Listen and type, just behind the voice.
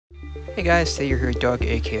Hey guys, today you're here Doug,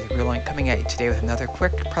 aka The Real Line, coming at you today with another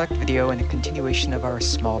quick product video and a continuation of our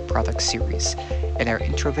small product series. In our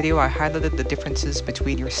intro video, I highlighted the differences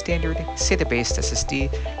between your standard SATA-based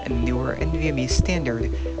SSD and the newer NVMe Standard,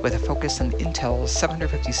 with a focus on Intel's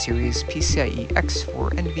 750 series PCIe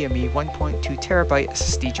X4 NVMe 1.2TB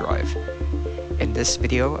SSD drive. In this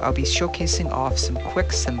video, I'll be showcasing off some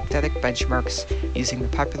quick synthetic benchmarks using the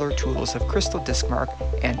popular tools of Crystal DiskMark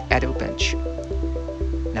and AttoBench.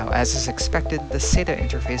 Now, as is expected, the SATA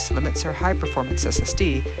interface limits our high-performance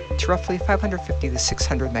SSD to roughly 550 to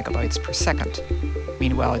 600 megabytes per second.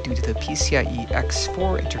 Meanwhile, due to the PCIe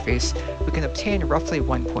X4 interface, we can obtain roughly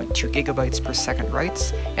 1.2 gigabytes per second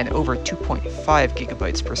writes and over 2.5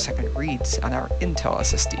 gigabytes per second reads on our Intel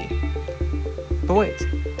SSD. But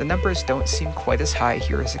wait, the numbers don't seem quite as high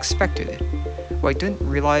here as expected. Well, I didn't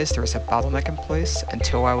realize there was a bottleneck in place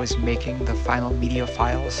until I was making the final media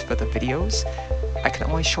files for the videos. I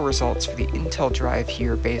can only show results for the Intel drive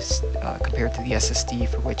here compared to the SSD,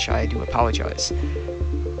 for which I do apologize.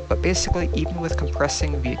 But basically, even with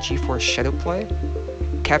compressing via GeForce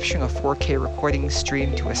Shadowplay, capturing a 4K recording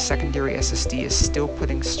stream to a secondary SSD is still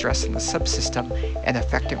putting stress on the subsystem and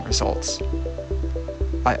affecting results.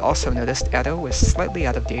 I also noticed Atto was slightly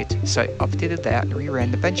out of date, so I updated that and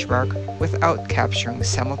reran the benchmark without capturing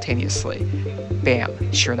simultaneously.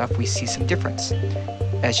 Bam! Sure enough, we see some difference.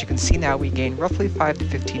 As you can see now, we gain roughly 5 to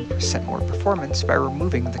 15% more performance by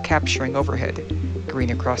removing the capturing overhead.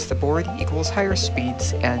 Green across the board equals higher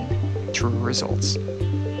speeds and true results.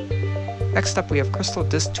 Next up, we have Crystal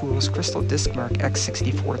Disk Tools Crystal DiskMark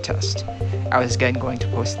X64 test. I was again going to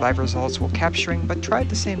post live results while capturing, but tried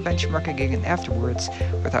the same benchmark again afterwards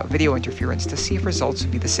without video interference to see if results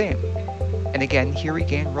would be the same. And again, here we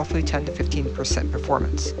gain roughly 10 to 15%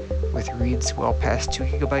 performance, with reads well past 2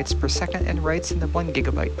 gigabytes per second and writes in the 1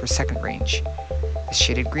 gigabyte per second range. The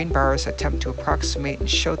shaded green bars attempt to approximate and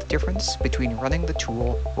show the difference between running the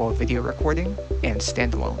tool while video recording and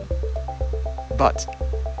standalone. But,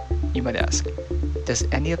 you might ask, does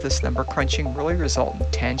any of this number crunching really result in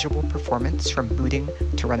tangible performance from booting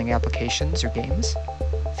to running applications or games?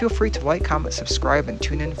 Feel free to like, comment, subscribe, and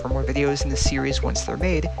tune in for more videos in the series once they're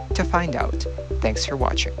made to find out. Thanks for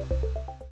watching.